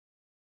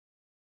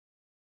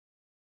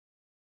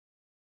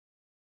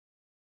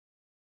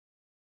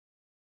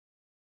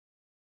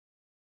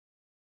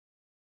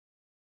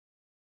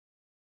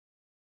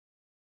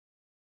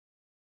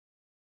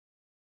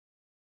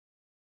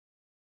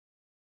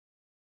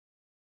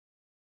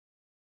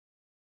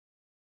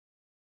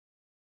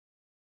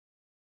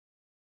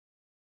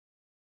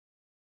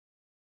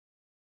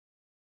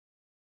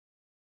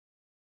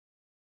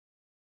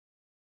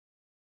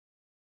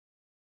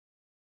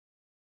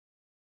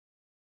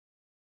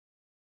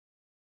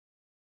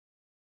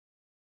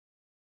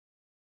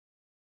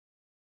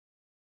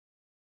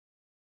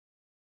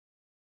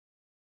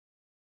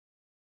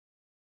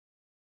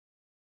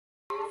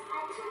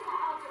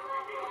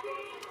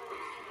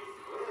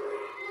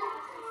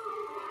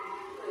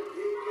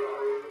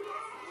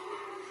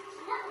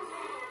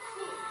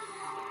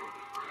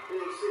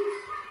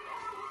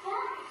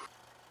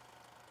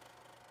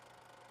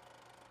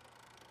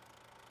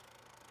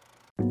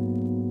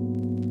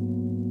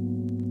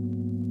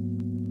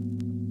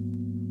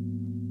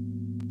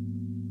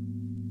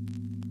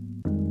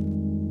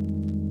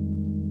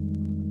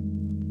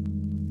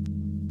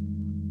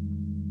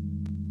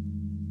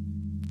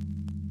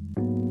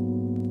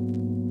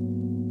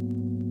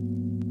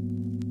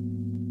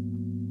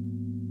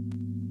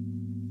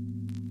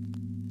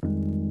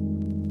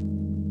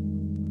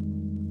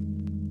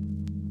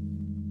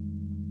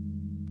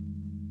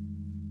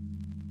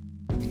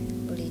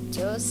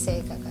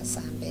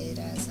seekakasa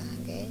mbeera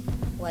zange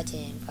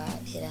wagyempa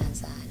era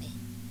nzaani.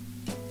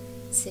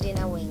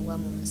 Sirina wengwa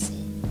mu nsi,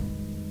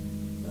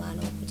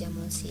 lwana okujja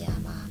mu nsi ya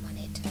maama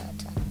ne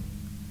taata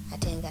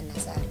ate nga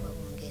nazaalibwa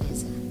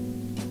Bungereza,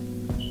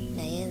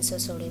 naye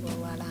nsosolebwa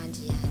olwa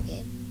langi yange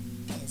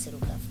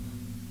enzirugavu.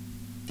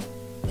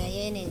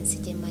 Naye n'ensi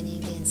gye mmanyi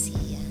ng'ensi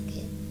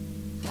yange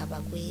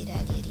abagwira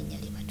ly'erinnya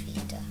lye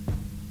batuyita,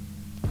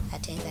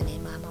 ate nga ne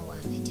maama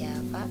wange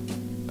gy'ava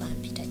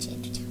bampita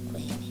kintu kya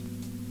kwene.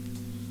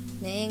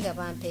 Naye nga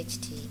bampa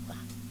ekitiibwa,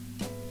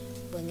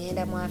 bwe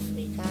ngenda mu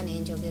Afirika ne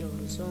njogera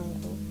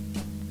Oluzungu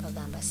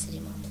bagamba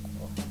sirimu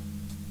omukubo.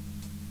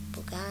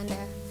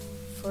 Buganda,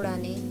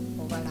 Fulani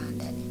oba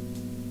Landani,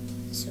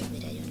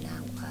 nsuubira yonna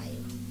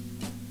nkwayo.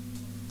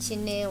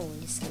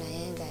 Kinneewuunyisa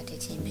naye ng'ate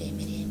kimpa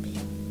emirembe.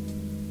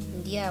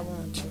 Ndi awo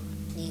ntyo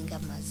ninga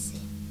mazzi,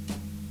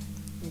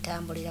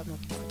 ntambulira ku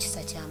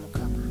kisa kya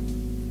Mukama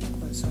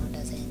ku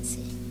nsonda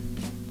z'ensi.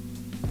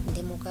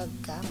 Ndi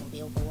mugagga mu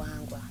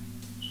byobuwangwa,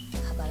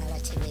 abalala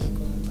kye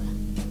beegomba.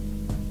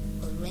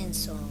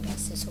 Olw'ensonga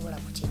sisobola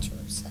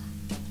kukikyusa,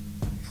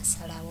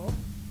 nasalawo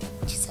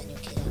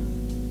okukisanyukiramu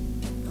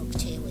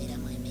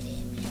n'okukyeweeramu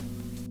emirembe.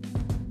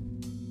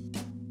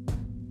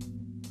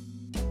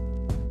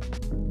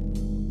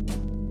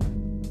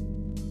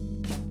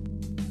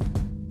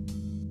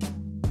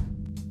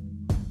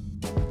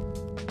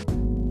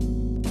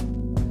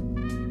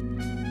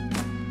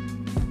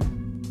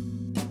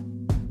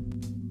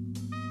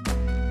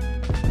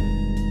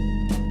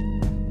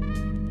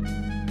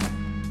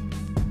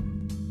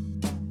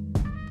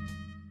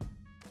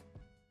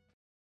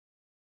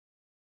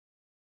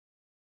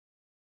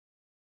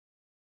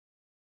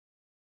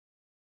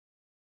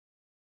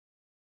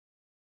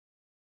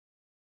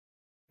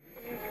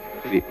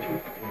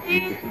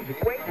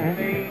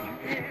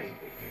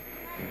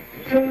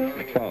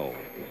 Oh.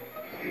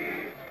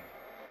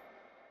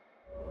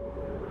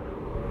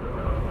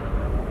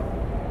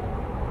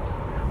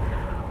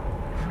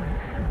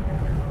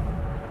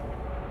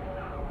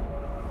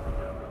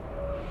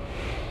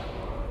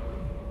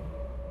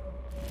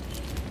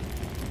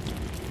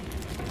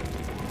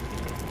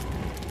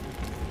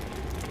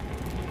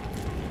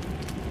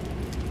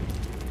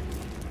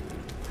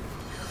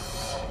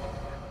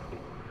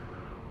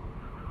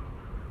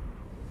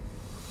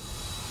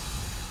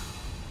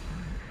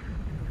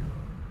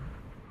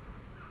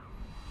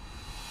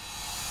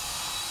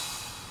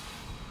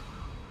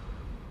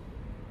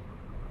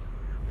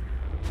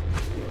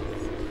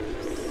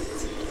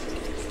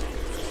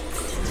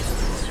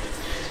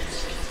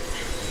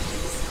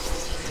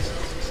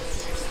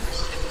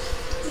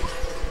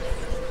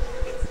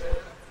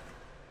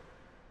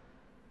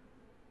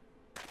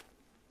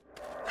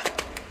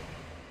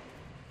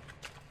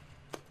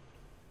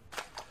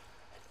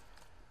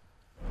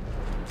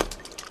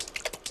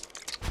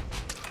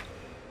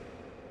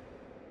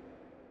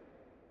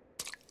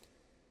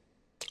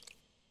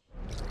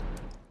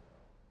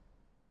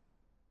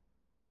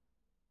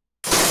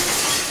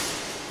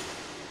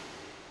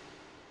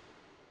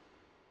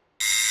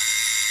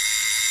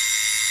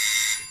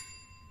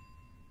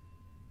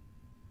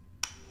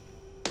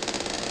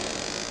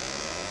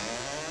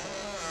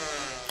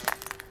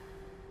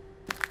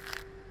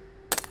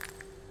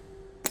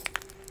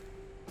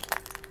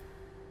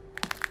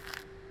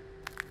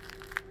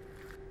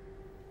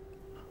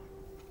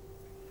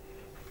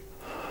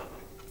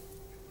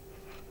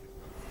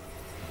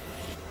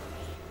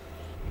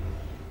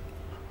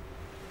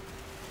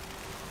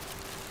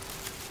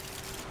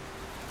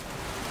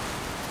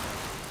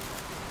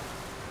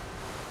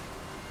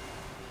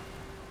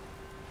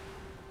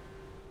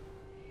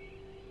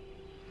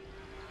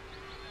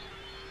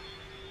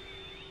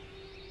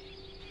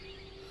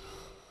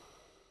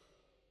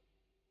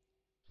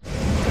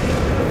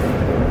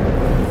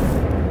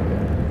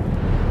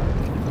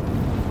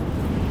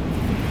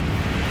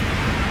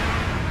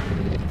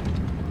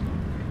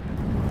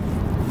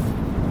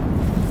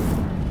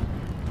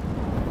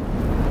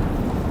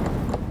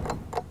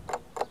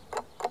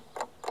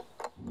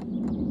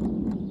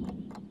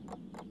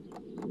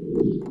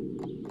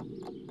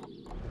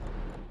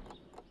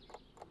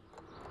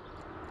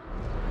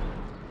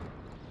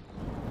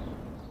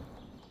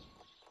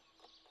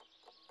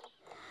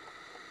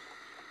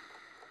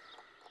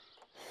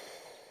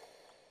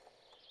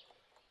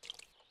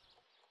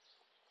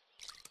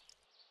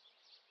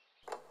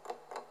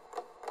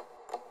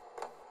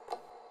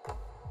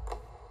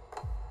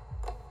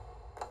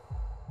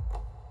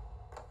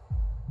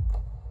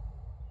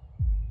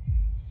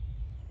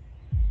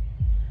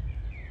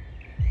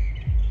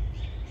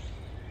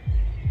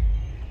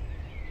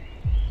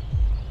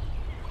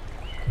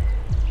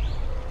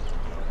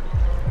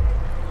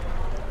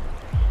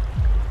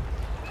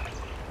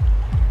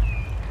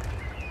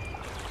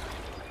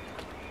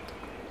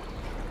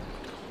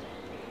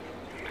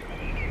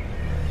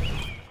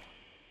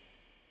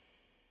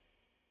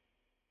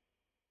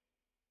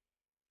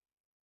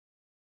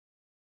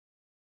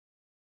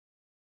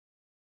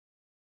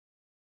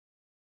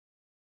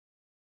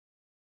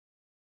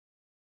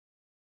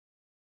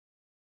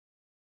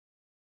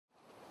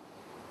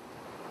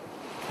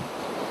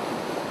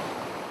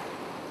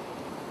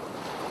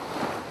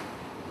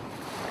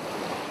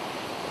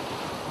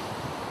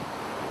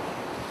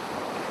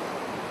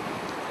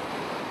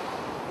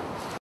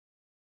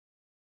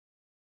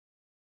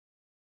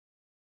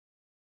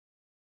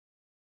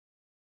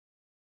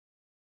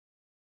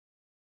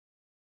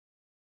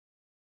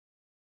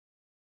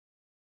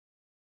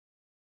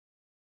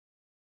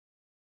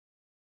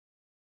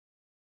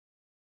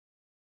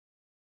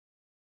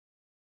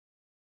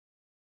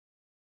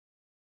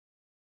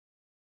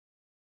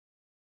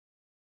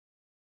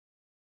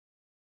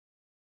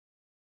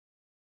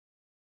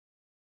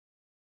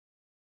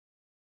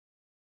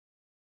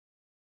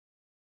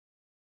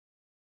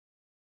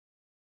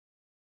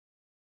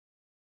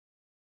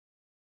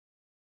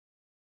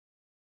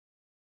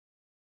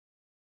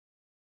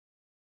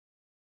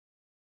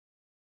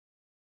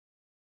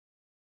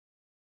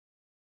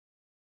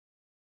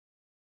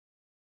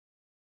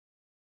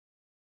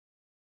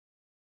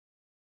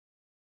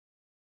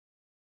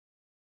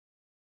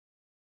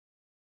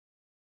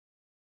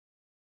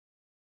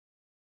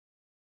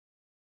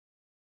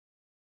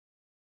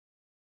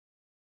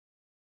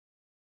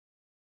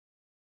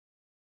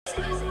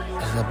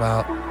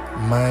 about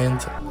mind,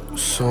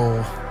 soul,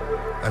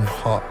 and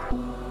heart,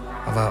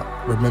 about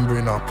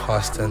remembering our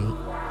past and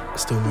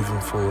still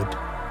moving forward.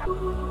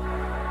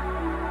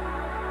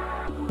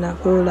 And I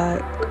feel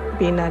like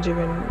being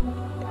Nigerian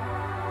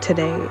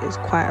today is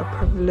quite a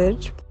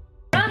privilege.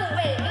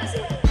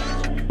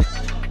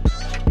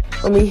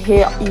 When we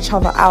hear each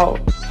other out,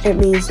 it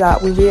means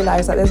that we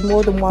realise that there's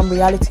more than one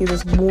reality,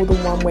 there's more than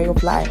one way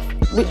of life,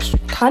 which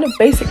kind of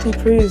basically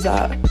proves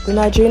that the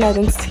Nigerian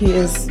identity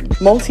is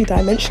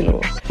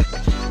multi-dimensional.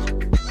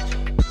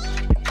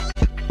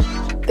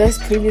 There's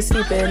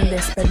previously been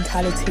this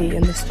mentality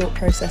and this thought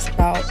process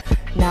about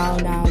now,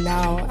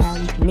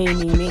 and me.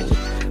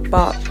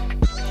 But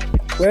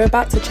we're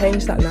about to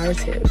change that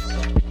narrative.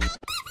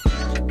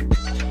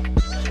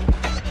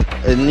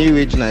 A new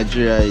age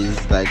Nigeria is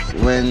like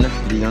when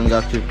the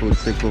younger people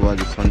take over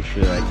the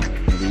country, like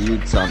the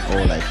youths and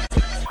all, like.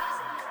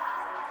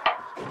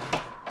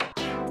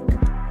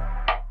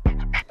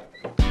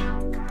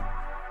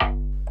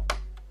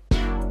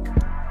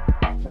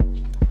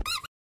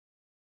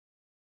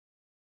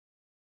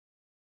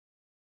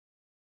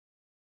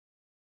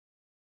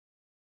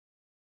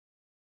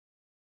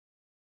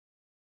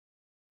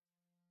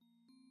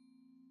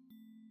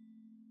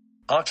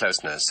 Our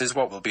closeness is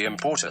what will be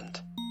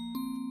important.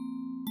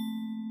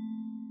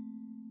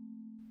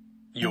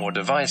 Your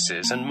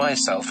devices and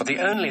myself are the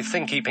only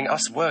thing keeping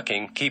us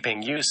working,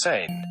 keeping you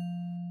sane.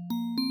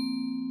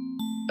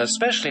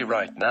 Especially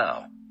right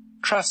now.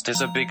 Trust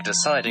is a big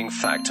deciding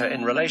factor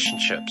in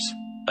relationships.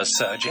 A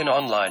surge in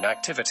online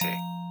activity.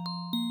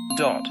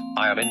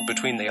 I am in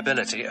between the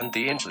ability and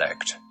the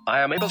intellect. I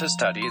am able to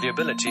study the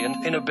ability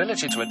and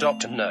inability to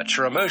adopt and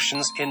nurture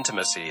emotions,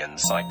 intimacy and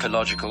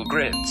psychological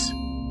grids.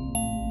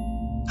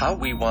 How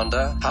we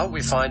wonder, how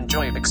we find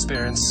joy,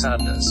 experience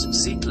sadness,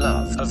 seek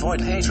love, avoid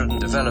hatred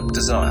and develop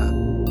desire.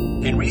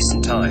 In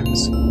recent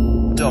times,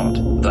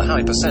 the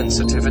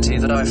hypersensitivity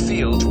that I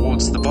feel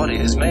towards the body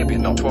is maybe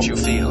not what you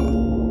feel.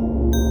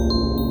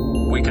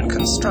 We can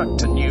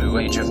construct a new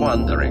age of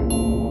wondering.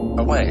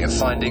 A way of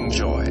finding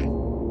joy.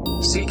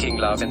 Seeking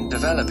love and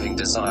developing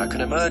desire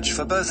can emerge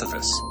for both of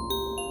us.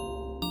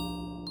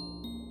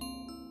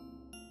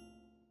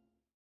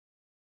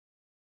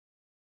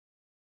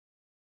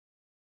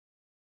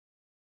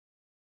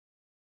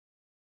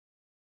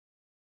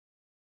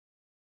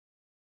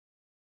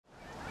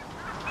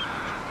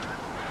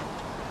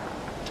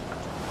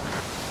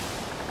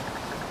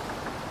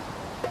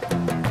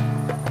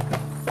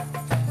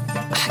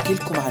 أحكي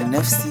لكم عن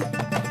نفسي،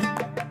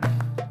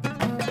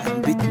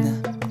 عن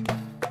بيتنا،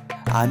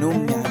 عن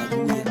أمي، عن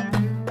أبويا.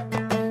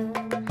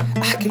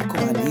 أحكي لكم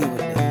عن إيه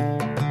ولا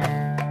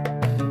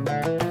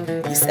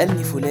إيه؟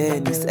 يسألني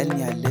فلان،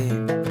 يسألني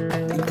علان،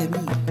 أنت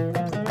مين؟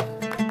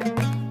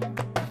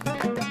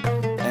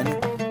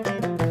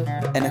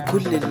 أنا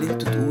كل اللي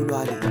أنتوا تقولوا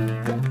عليه.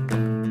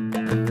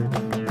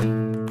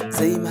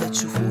 زي ما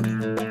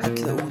هتشوفوني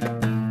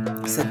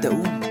هتلاقوني،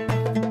 صدقوني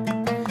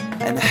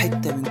أنا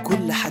حتة من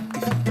كل حد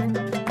فيكم.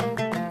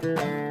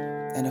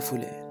 أنا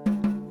فلان،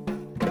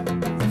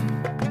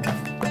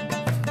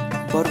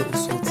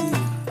 برقص وطير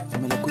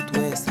ملكوت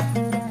واسع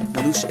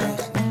ملوش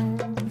آخر.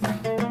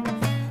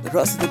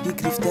 الرقص ده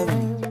بيجري في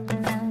دمي،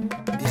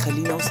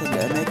 بيخليني أوصل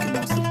لأماكن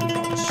ما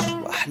وصلتلهاش،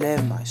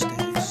 وأحلام ما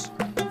عشتهاش،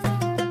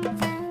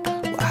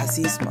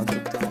 وأحاسيس ما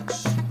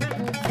أدركتهاش.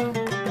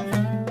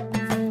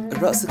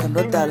 الرقص كان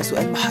رد على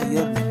سؤال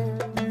محيرني: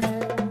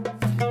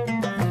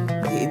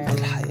 إيه قيمة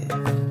الحياة؟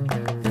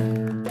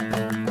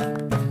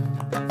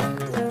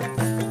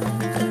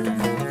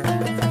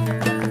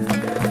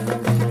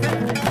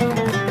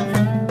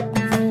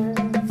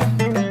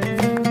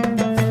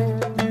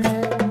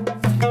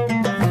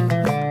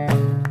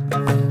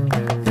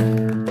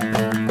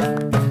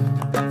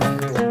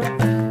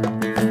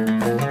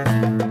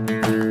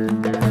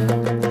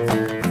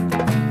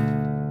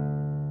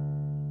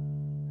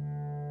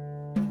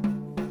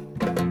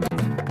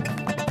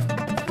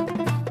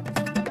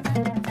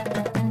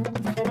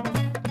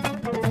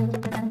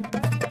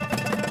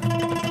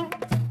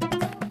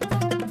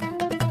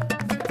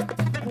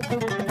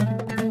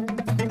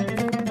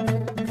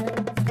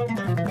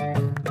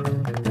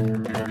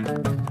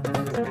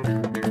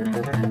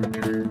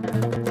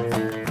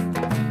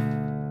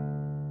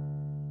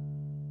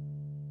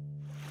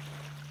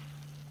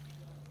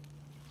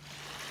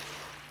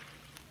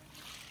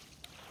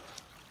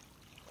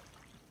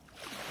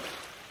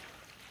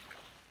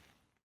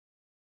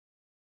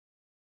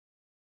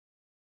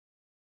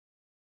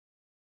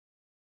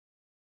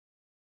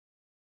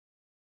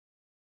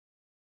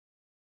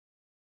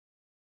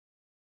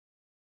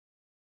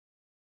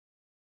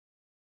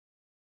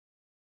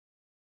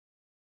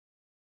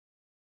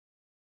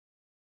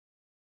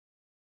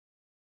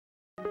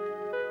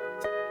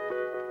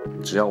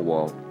只要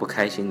我不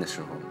开心的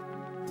时候，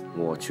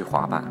我去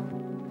滑板，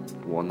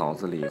我脑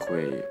子里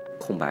会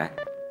空白，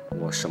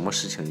我什么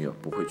事情也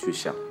不会去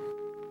想，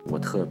我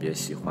特别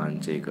喜欢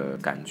这个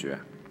感觉。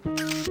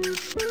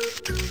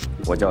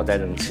我叫戴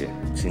正启，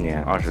今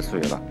年20岁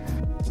了，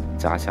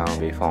家乡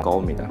潍坊高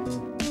密的，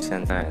现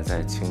现在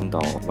在青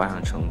岛万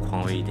象城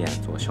匡威店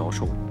做销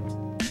售。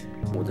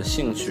我的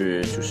兴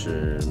趣就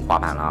是滑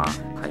板啦，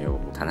还有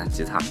弹弹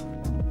吉他。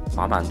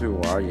滑板对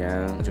我而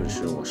言就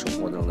是我生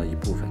活中的一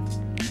部分。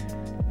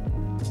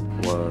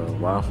我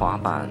玩滑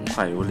板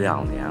快有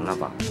2年了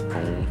吧，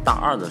从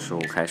大2的时候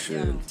开始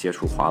接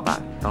触滑板。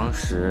当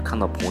时看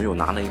到朋友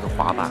拿了一个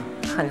滑板，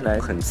看起来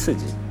很刺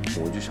激，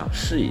我就想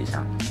试一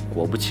下。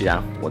果不其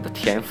然，我的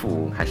天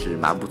赋还是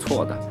蛮不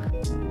错的，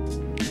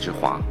一直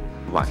滑。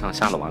晚上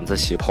下了晚自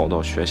习，跑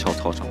到学校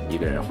操场一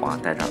个人滑，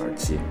戴着耳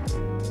机，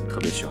特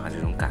别喜欢这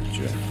种感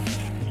觉。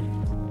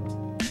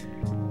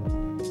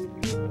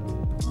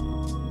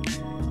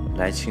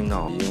来青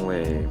岛，因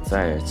为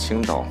在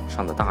青岛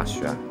上的大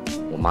学，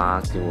我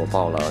妈给我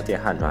报了电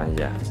焊专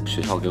业，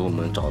学校给我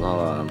们找到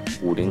了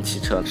50汽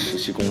车实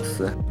习公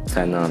司，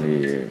在那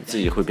里自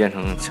己会变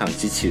成像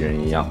机器人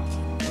一样，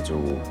我就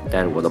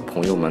带着我的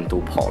朋友们都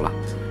跑了。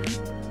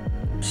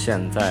现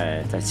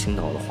在在青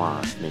岛的话，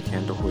每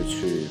天都会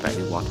去百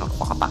丽广场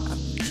滑板，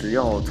只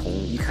要从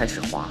一开始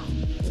滑，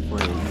我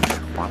会一直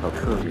滑到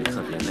特别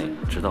累，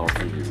直到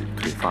自己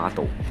腿发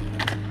抖。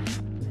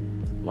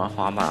玩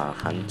滑板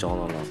还交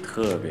到了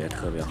特别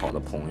好的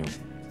朋友。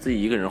自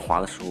己一个人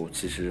滑的时候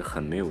其实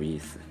很没有意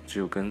思，只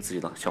有跟自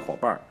己的小伙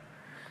伴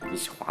一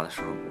起滑的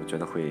时候，我觉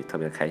得会特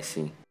别开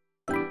心。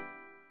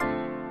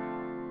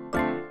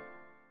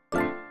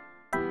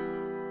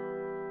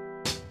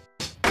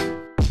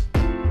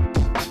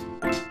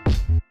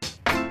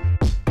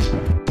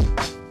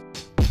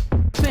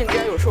所以你之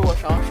前有受过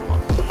伤是吗？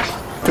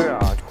对啊，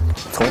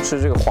从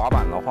事这个滑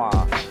板的话，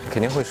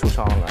肯定会受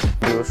伤的。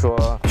比如说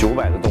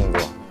900的动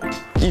作，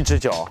一只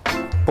脚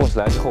蹦起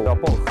来之后要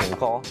蹦很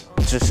高，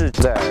只是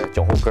在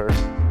脚后跟儿，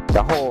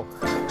然后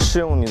是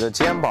用你的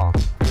肩膀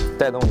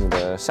带动你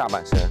的下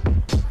半身。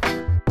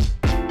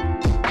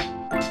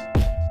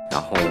然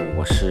后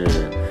我是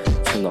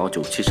青岛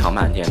97长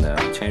板店的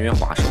签约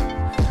滑手，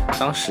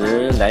当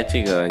时来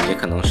这个也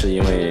可能是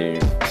因为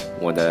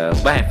我的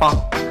外放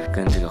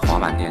跟这个滑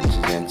板店之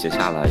间结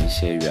下了一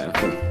些缘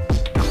分，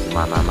然后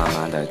慢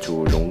慢的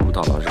就融入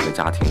到了这个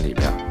家庭里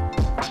边。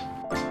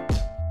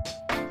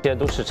这些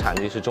都是产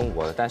地是中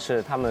国的，但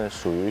是它们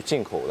属于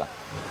进口的。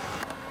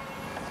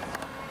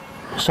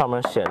上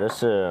面写的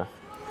是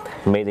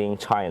Made in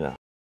China。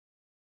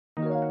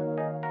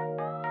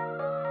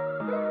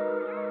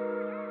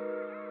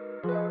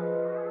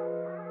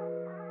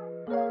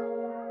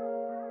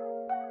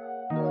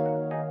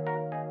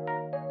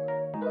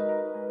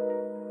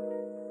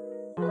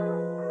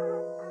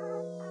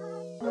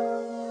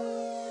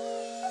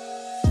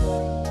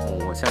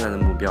我现在的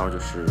目标就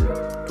是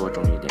多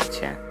挣一点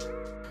钱。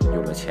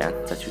有了钱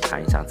再去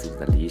谈一下自己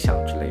的理想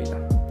之类的。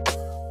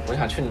我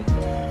想去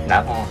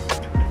南方，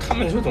他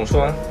们就总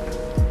说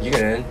一个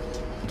人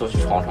多去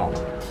闯闯吧。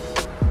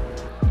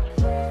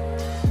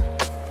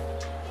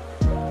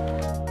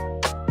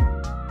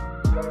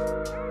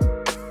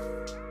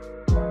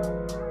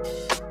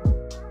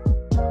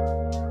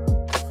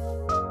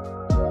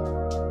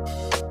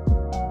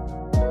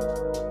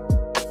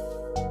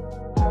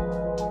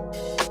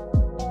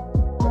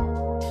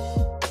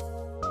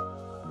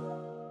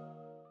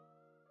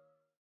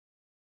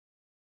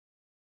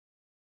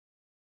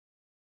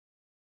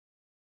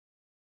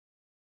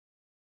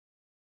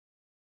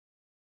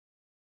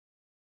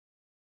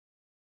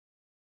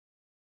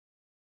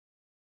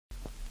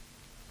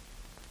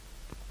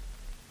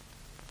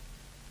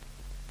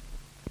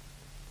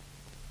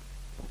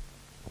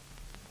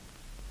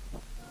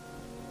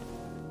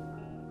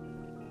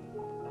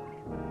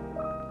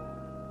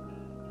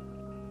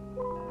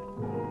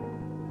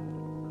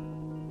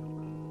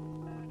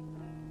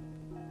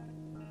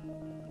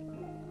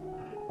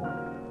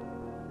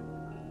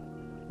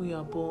We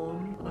are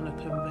born on a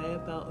conveyor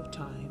belt of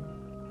time,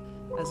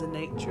 as a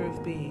nature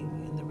of being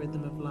in the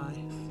rhythm of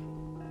life.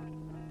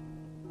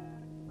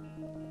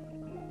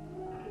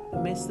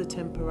 Amidst the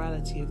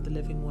temporality of the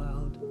living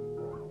world,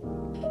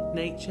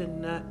 nature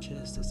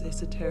nurtures this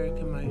esoteric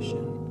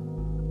emotion,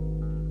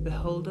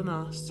 beholden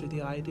us through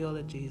the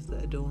ideologies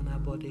that adorn our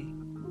body.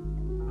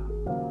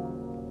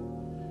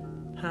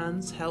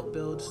 Hands help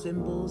build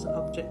symbols and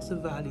objects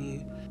of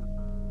value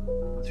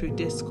through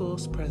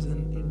discourse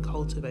present in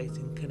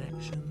cultivating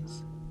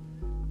connections.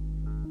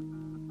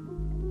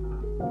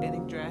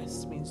 Getting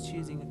dressed means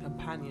choosing a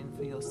companion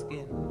for your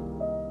skin,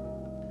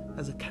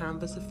 as a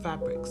canvas of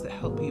fabrics that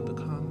help you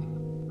become.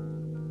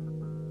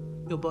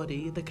 Your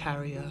body, the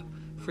carrier,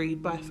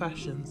 freed by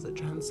fashions that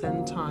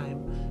transcend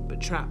time,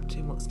 but trapped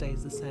in what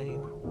stays the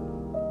same.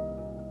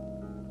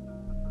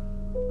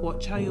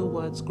 Watch how your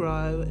words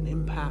grow and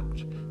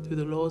impact through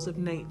the laws of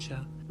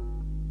nature,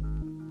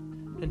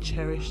 and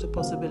cherish the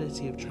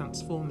possibility of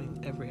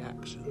transforming every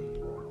action.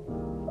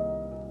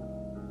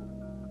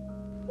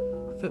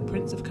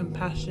 Footprints of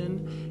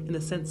compassion in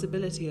the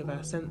sensibility of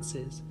our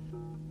senses,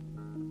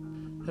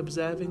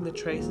 observing the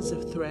traces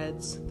of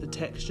threads, the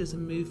textures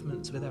and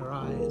movements with our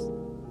eyes.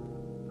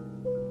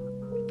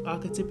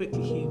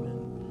 Archetypically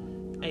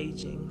human,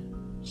 aging,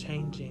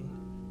 changing,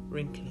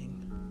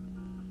 wrinkling.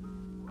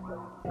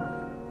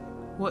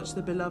 Watch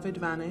the beloved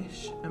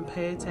vanish and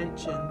pay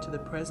attention to the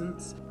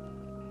presence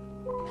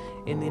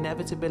in the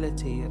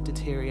inevitability of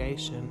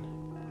deterioration.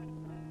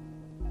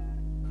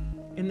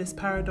 In this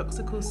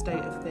paradoxical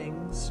state of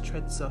things,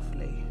 tread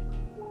softly.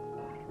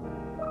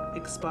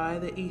 Expire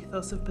the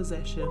ethos of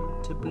possession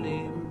to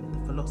bloom in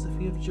the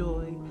philosophy of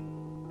joy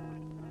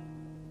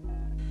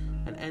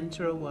and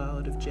enter a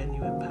world of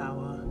genuine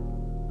power,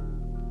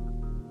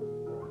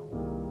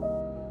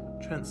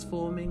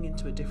 transforming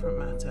into a different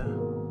matter.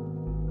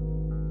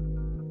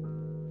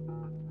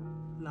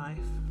 Life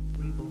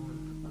reborn.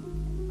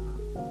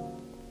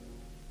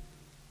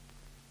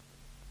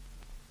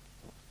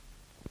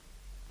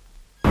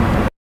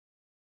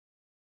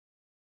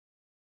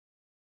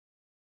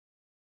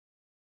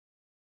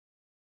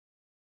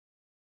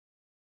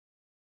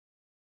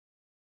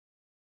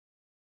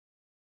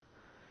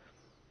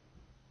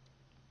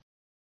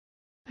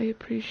 I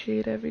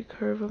appreciate every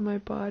curve of my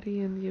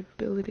body and the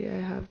ability I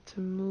have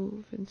to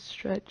move and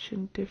stretch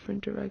in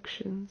different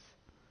directions.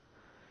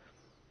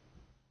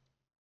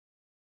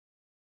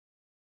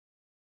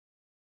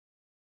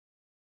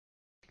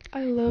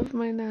 I love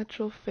my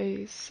natural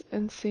face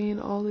and seeing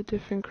all the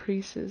different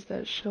creases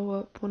that show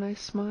up when I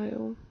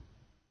smile.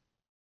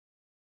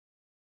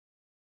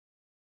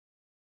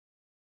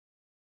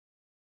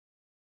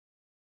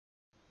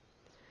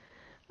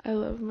 I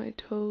love my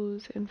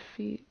toes and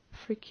feet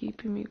for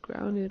keeping me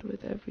grounded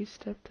with every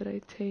step that I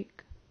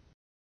take.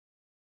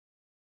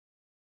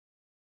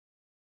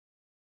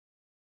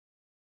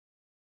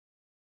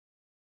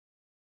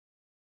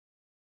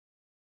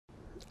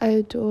 I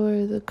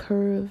adore the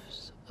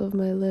curves of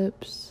my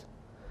lips.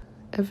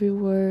 Every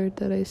word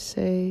that I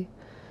say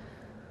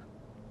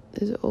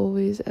is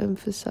always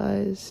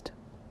emphasized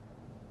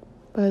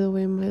by the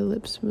way my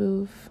lips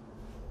move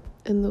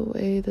and the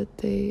way that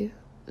they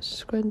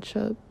scrunch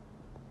up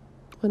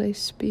when I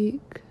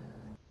speak.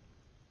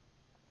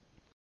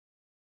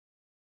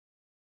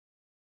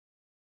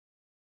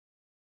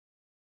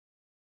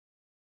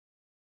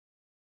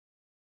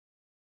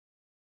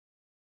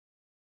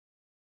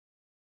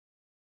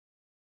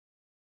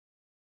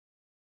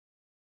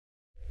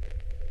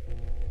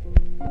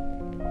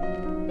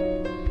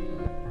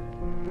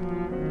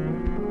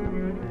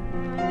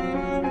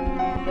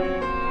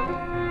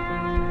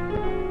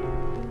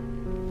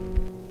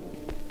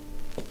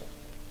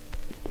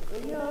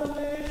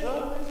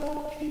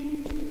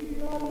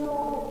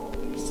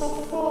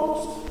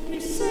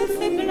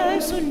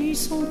 Ni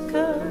son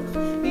cœur,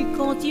 et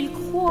quand il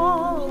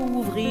croit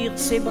ouvrir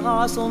ses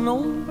bras, son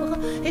ombre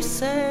est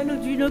celle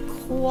d'une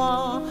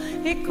croix,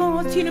 et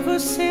quand il veut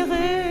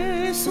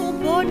serrer son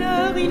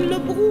bonheur, il le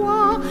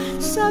broie.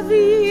 Sa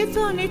vie est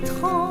un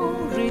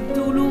étrange et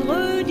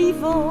douloureux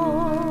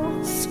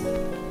divorce.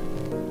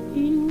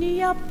 Il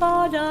n'y a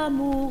pas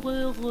d'amour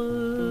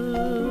heureux.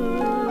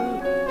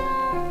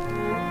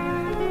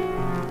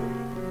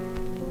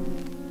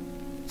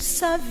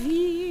 Sa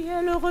vie,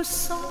 elle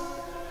ressent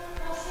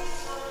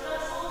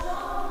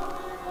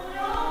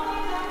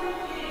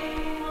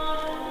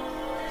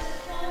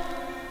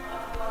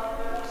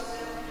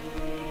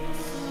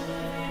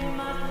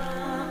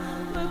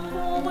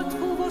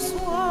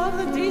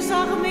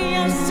désarmé,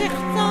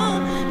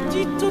 incertain,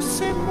 dites tous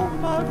ces mots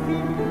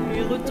pavés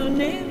et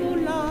retenez vos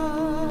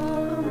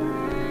larmes.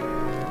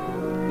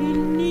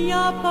 Il n'y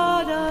a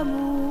pas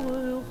d'amour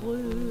heureux.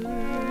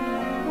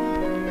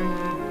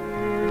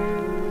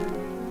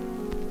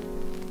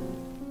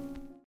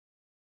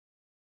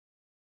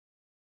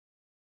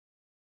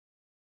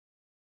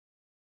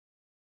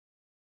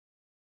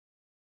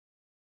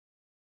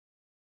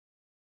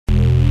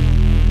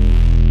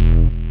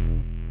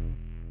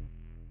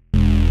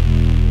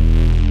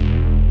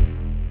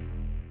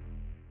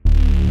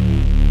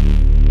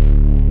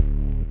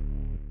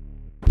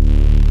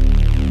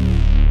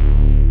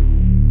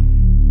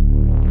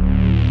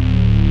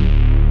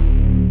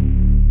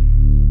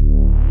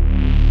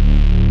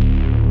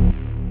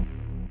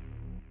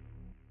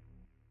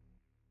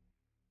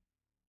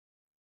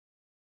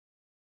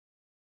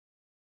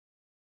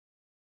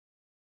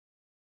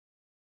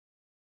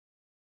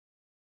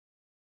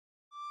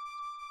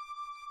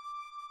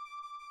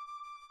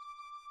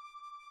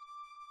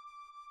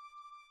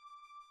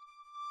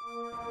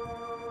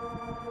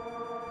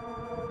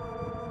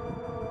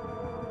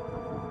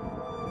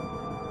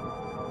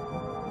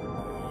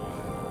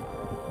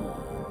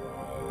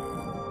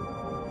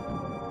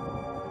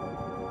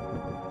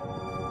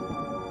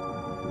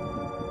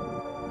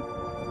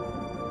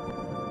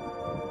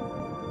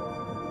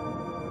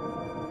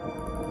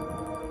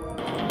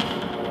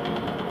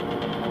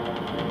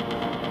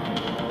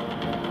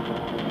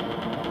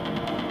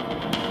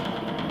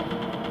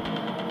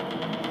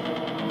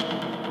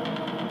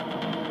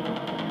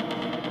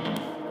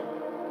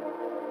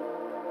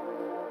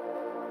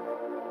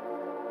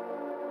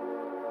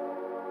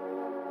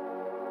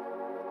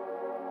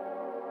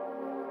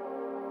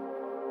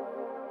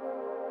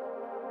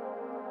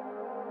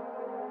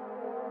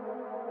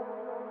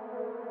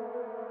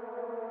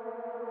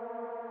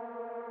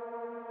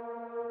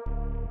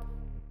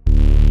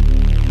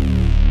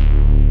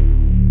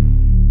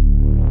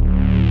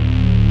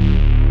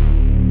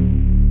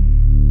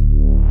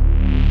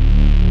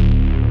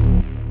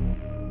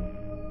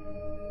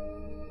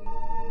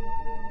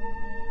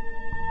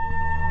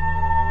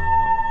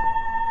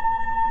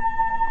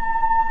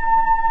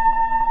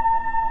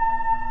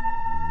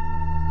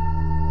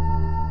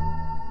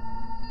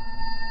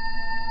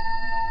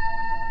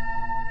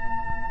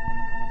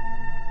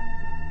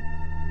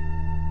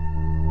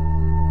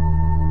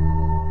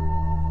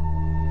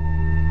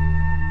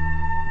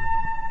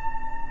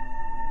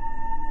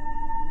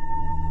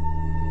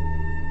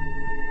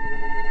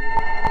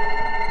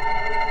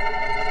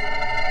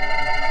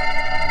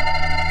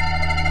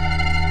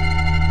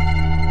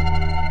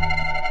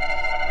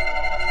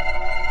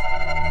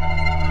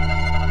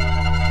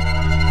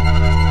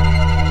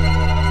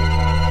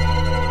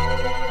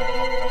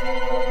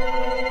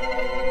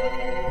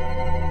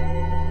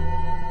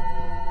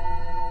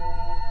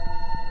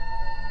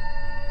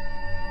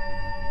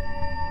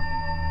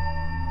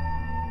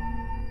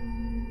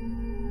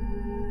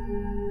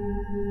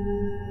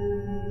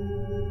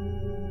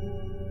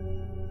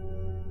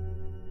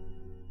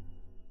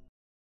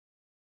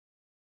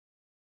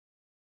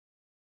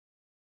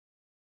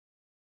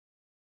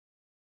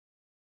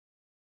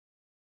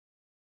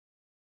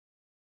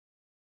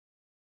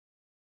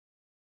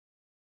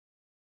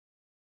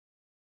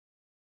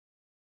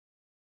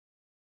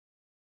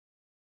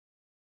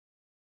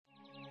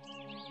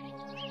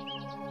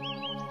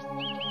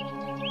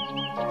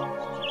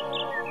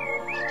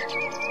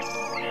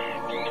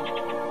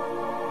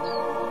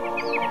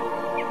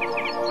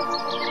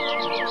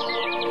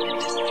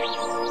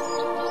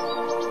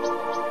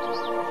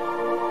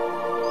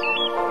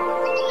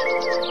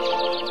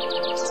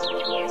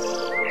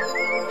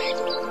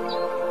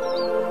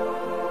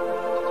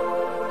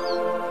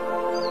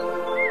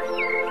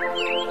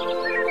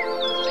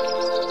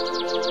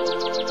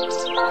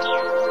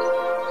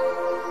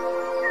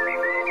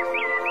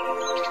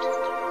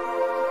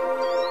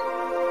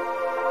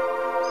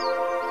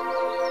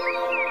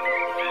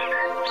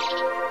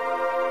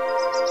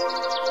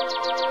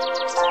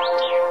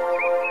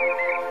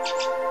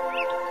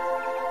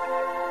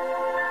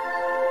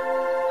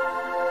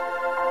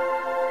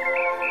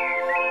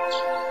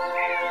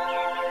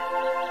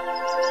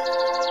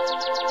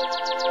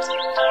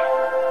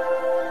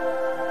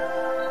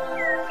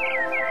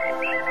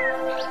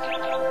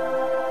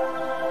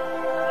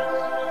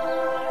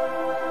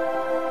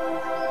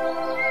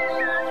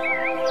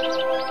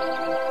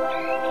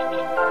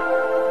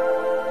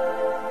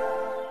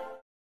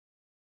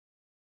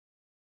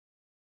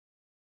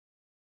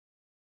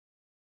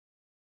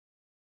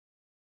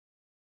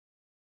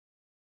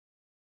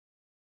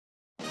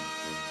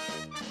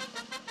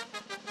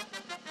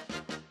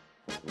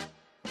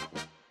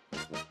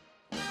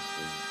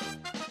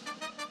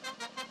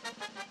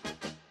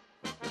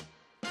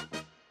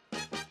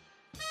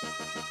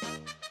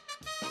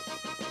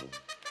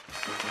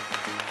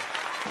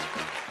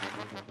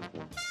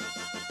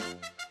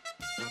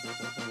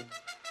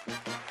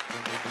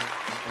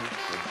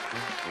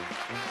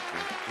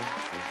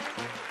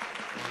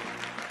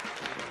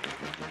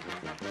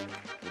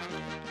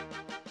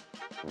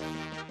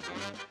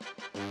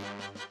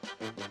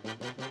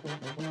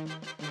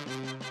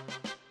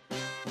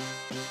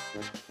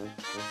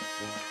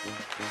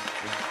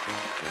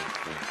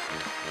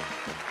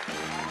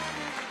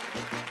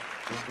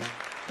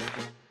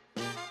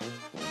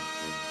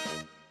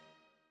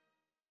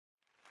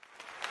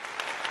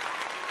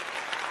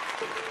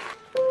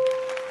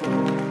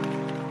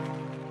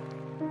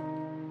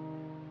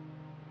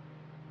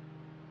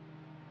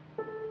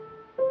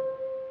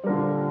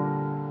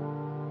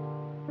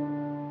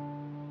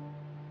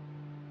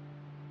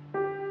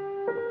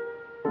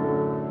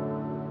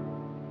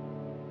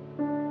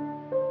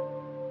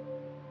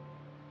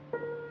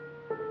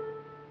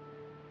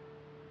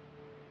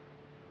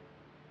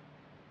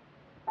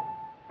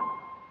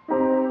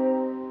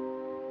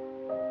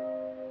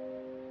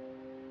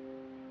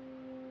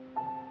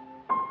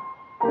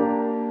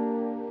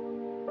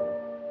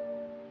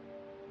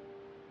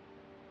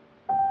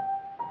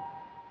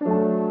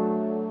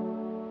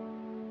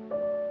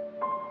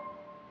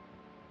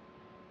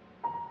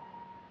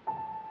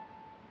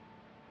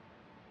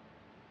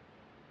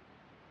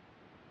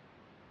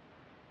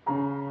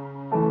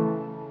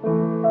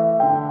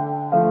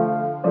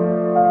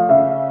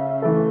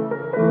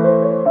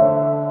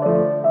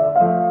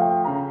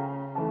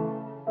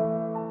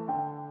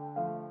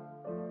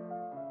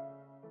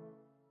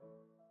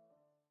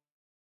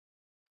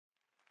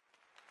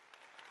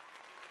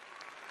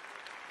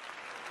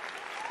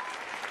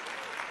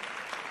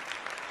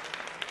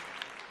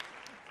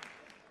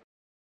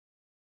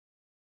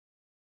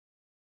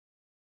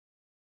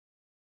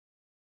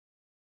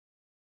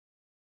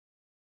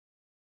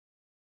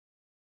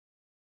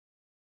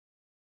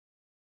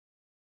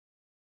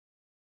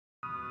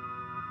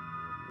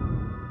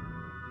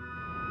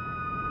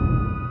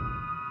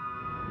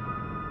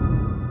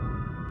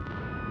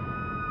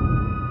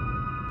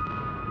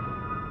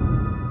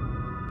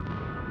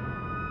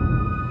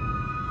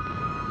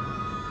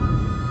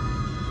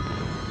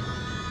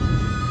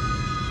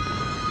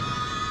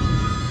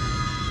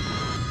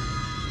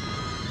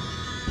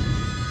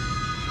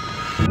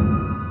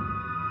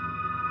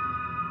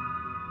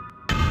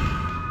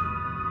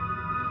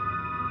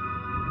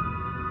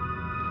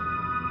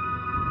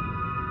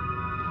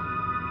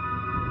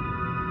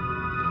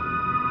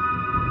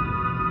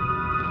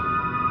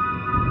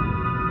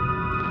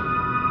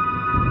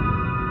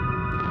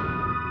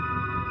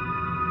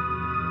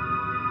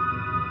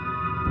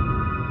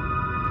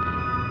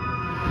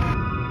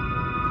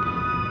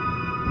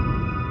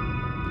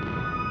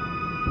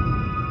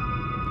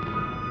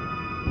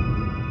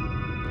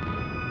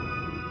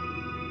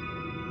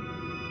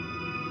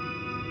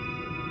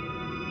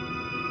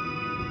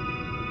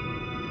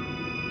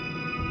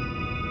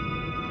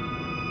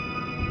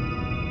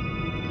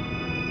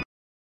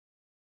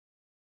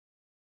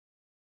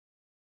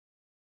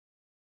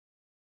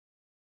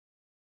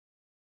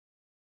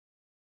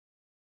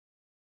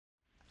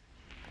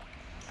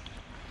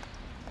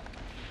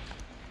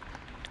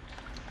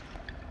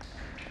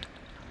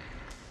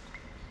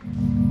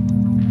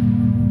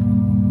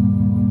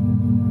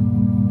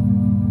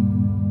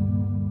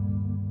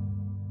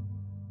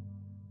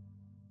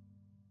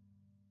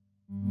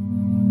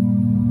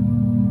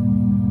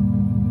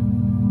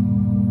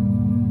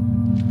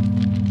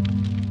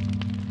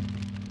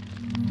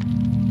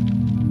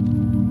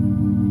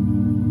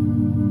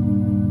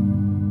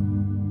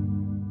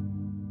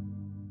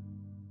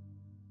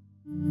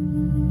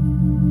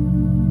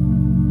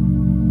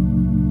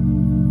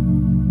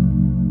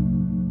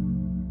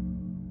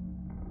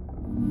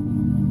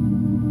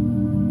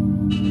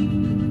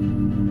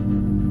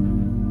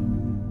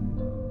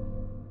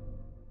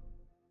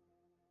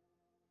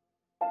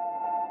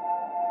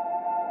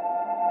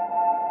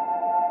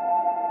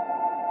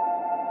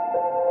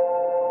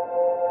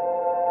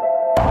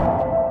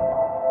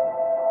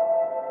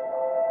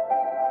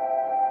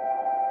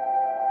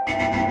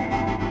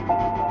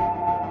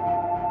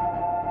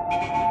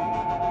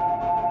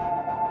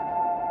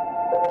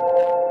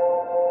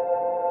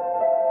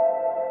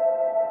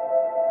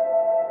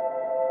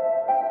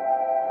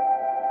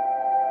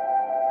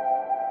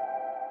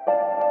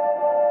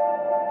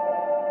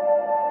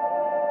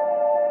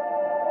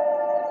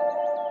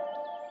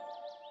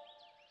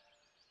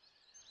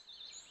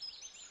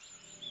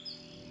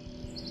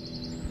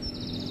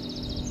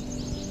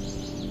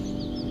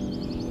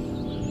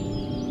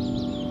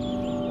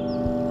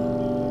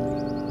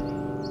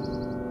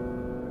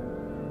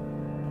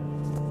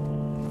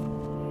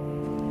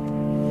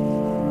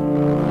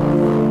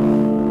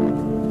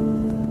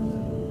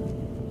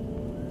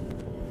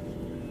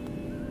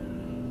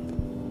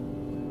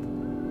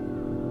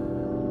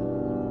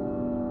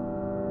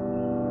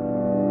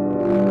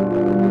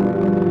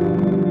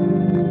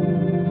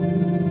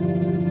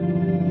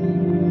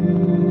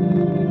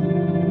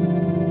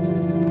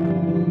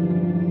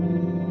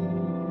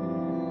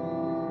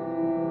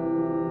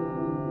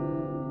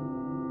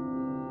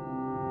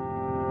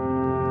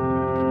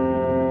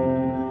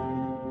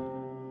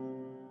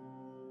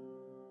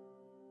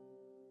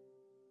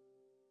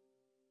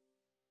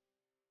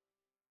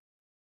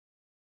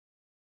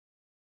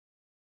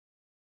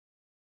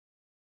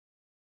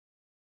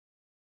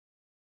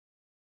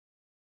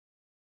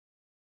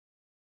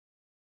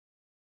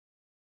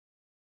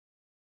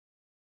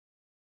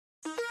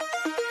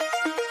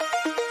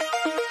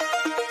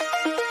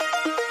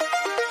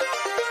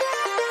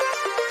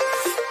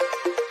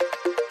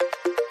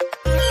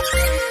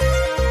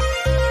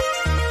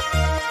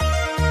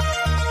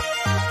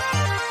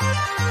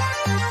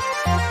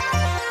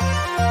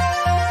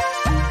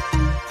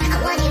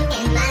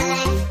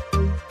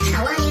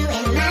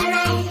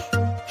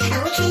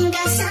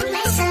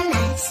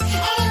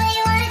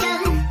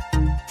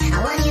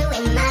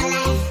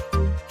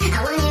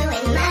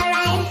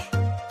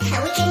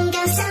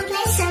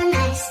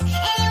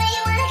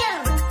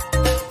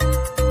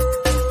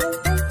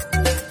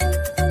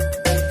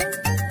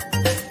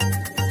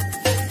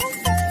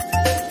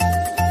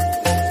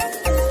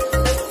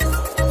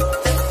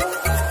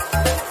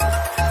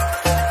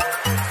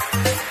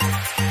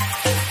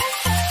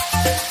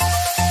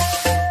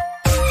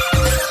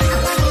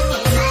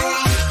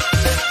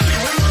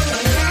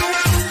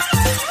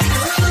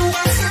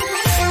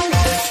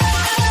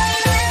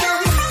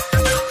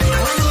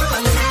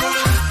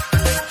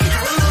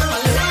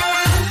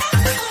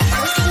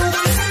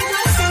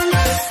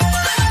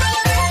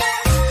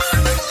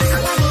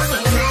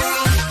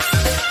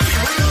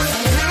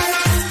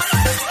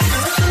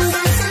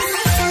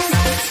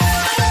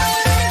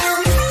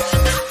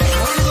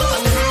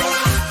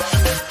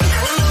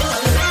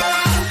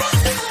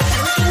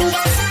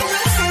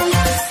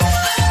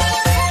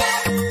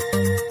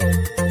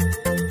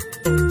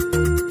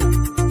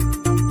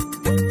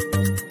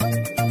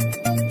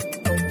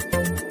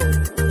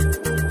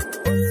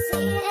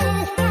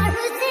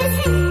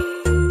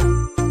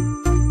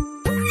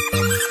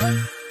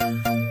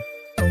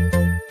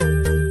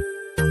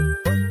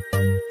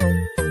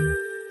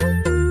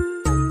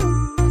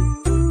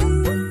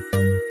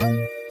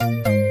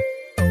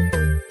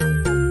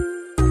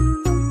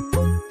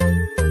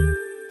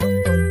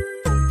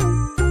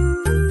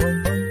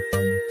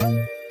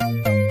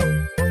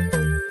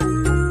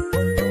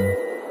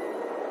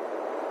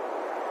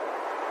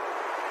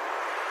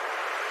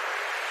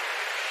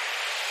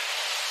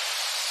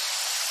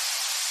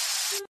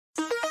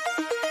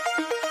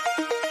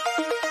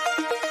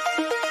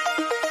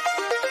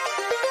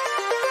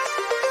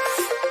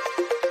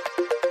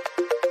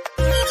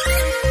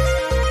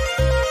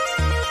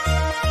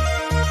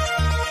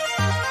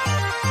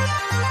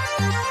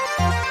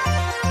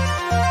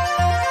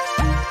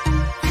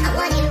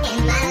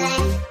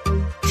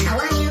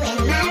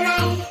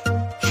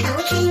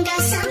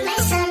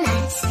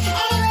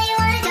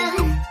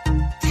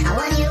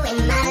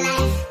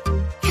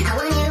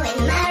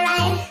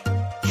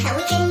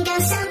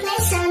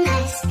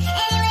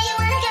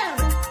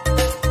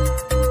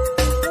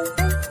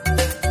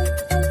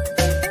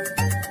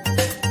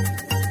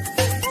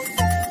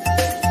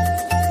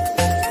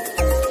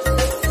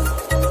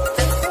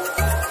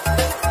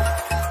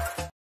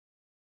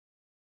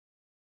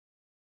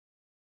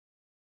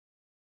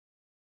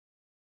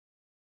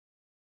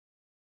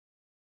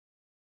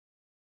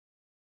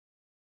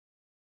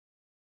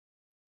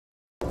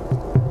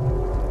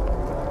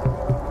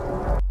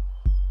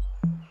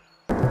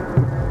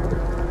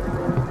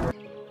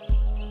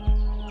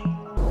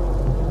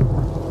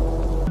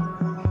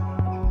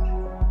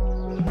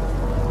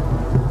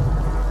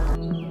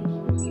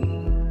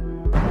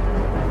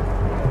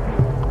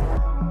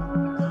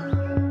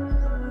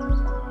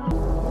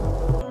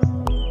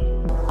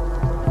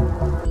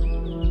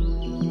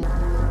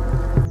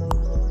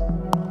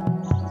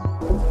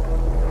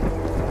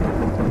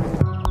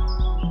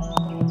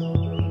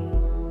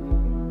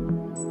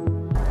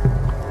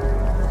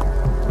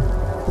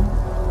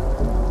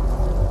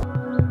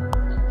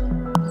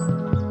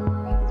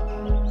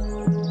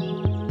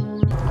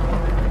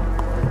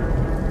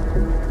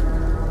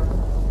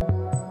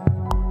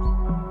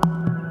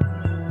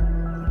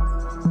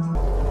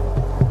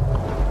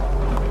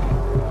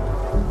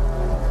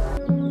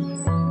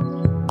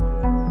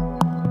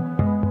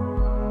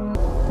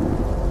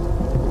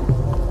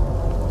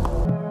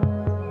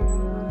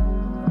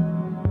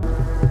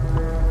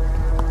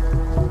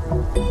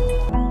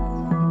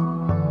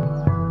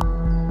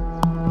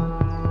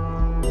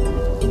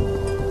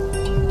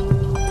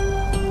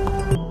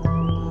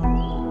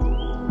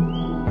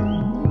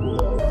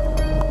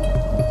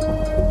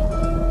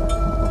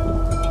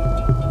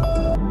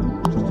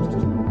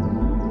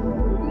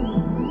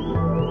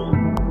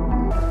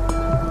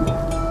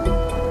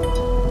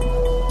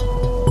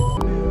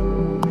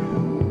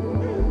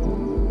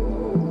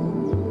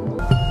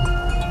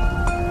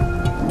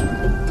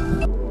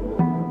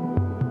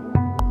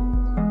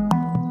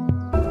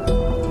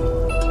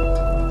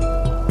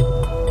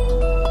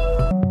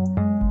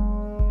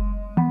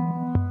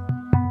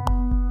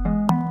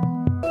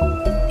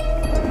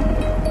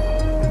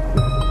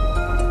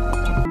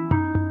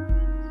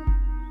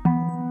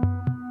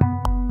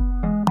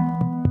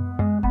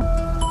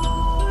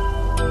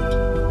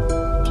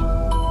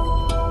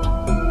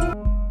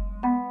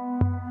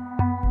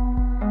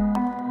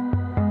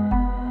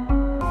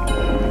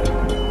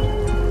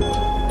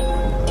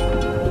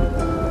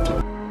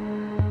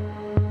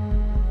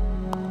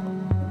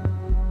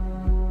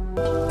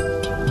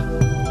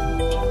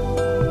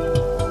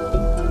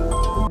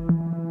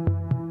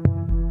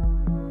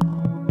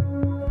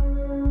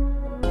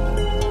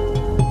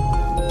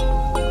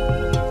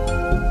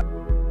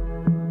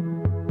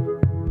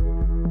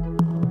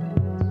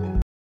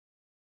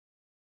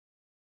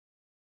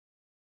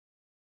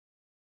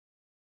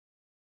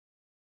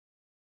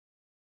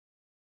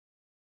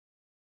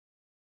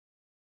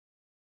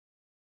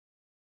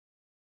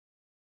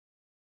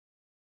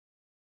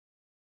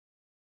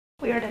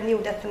 We are the new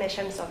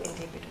definitions of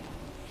individual.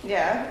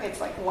 Yeah, it's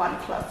like 1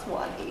 +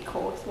 1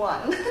 =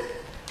 1.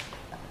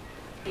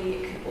 We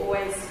can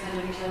always depend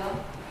on each other.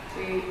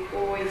 We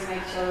always make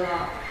each other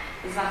laugh.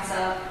 Doesn't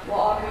matter what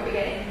argument we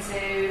get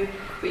into,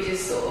 we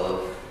just sort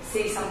of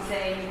see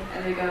something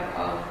and we go,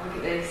 oh, look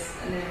at this,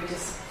 and then we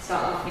just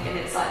start laughing again.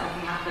 It's like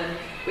nothing happened.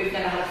 We've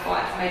never had a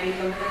fight for maybe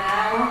longer than an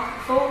hour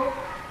before.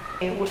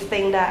 I would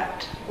think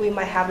that we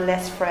might have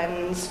less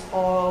friends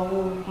or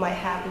we might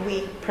have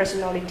weak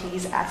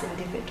personalities as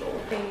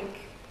individuals. I think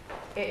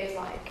it is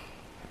like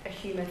a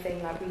human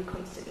thing, like we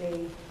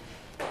constantly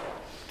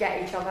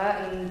get each other,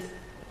 and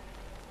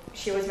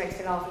she always makes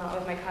me laugh and I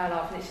always make her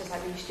laugh, and it's just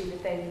like these stupid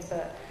things,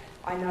 but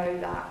I know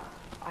that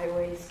I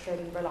always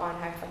can rely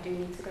on her if I do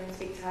need to go and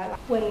speak to her.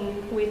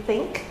 When we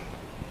think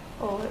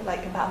or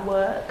like about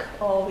work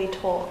or we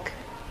talk,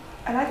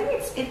 and I think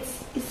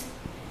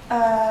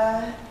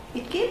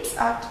it gives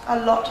us a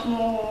lot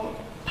more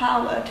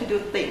power to do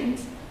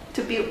things,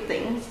 to build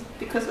things,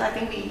 because I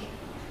think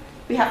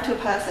we have two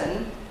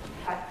persons.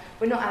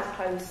 We're not as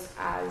close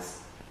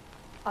as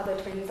other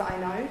twins that I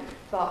know,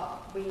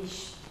 but we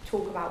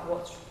talk about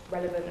what's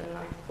relevant and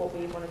like what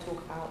we want to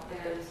talk about,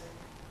 because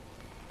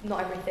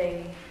not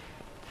everything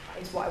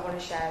is what I want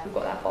to share. We've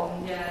got that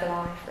bond for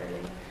life,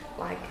 really.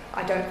 Like,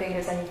 I don't think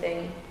there's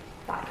anything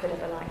that could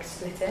ever like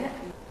split it.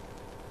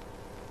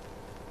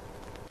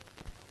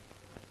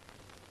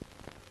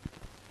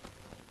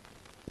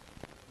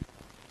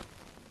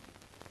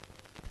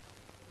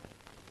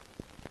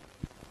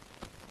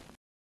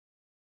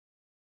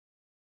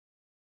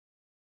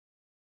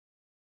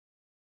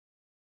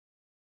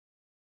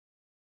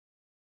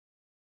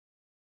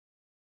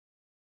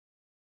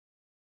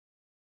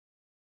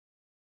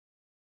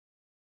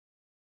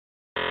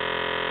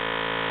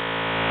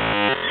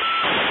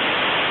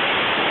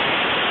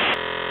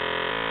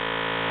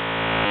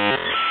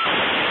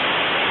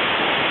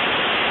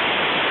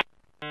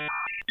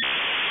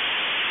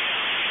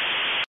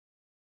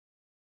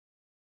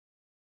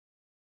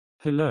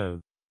 Hello.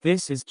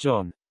 This is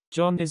John.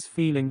 John is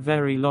feeling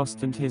very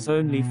lost and his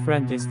only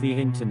friend is the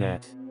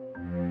internet.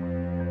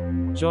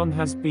 John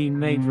has been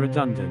made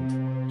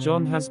redundant.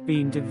 John has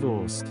been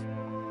divorced.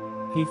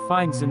 He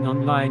finds an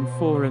online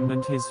forum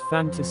and his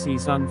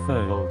fantasies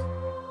unfold.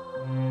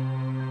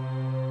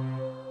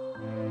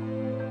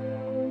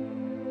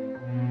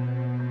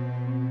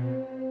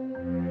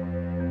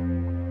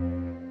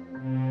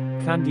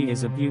 Candy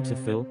is a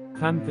beautiful,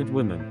 pampered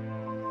woman.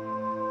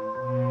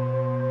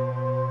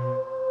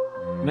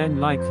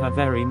 Men like her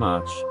very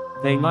much.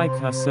 They like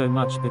her so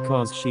much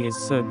because she is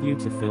so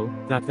beautiful,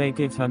 that they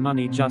give her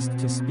money just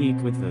to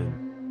speak with them.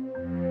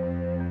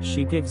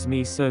 She gives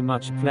me so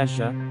much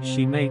pleasure,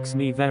 she makes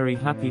me very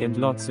happy and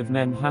lots of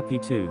men happy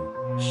too.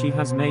 She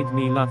has made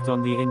me loved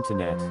on the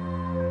internet.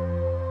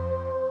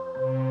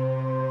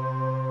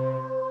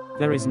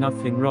 There is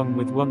nothing wrong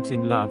with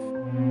wanting love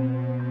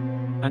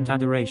and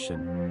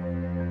adoration.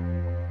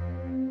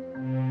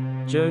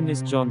 Joan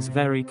is John's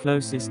very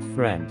closest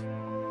friend.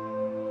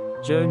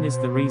 Joan is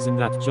the reason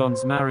that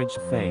John's marriage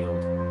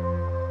failed.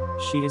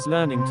 She is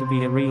learning to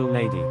be a real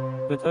lady,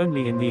 but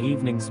only in the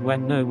evenings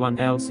when no one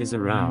else is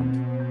around.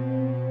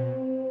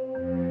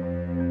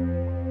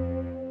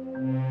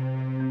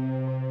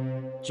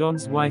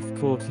 John's wife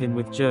caught him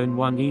with Joan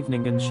one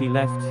evening and she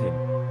left him.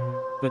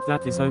 But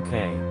that is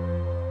okay.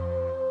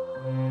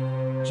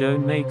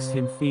 Joan makes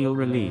him feel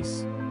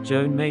release.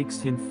 Joan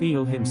makes him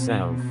feel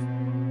himself.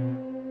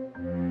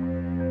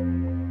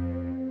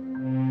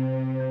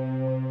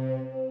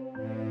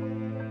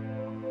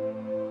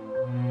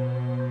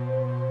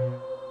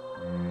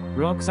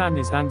 Roxanne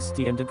is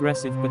angsty and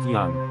aggressive but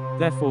young,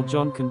 therefore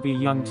John can be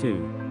young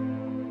too.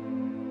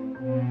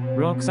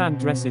 Roxanne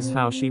dresses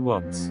how she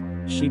wants.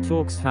 She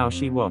talks how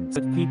she wants,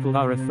 but people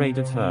are afraid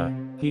of her.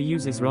 He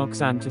uses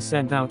Roxanne to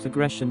send out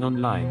aggression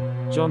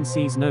online. John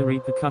sees no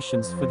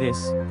repercussions for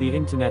this, the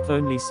internet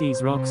only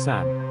sees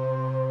Roxanne.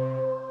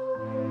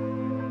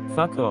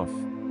 Fuck off.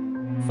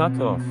 Fuck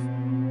off.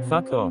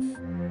 Fuck off.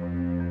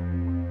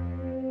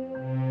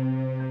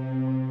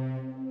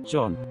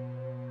 John.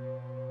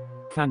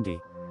 Candy.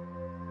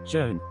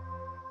 Joan.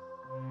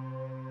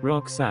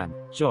 Roxanne,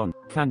 John,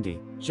 Candy,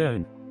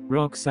 Joan,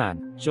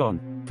 Roxanne, John,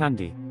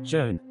 Candy,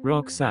 Joan,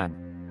 Roxanne,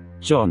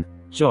 John,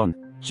 John,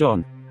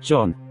 John,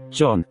 John,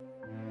 John.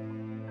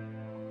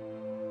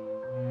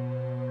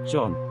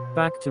 John,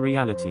 back to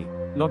reality.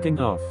 Logging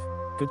off.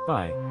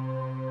 Goodbye.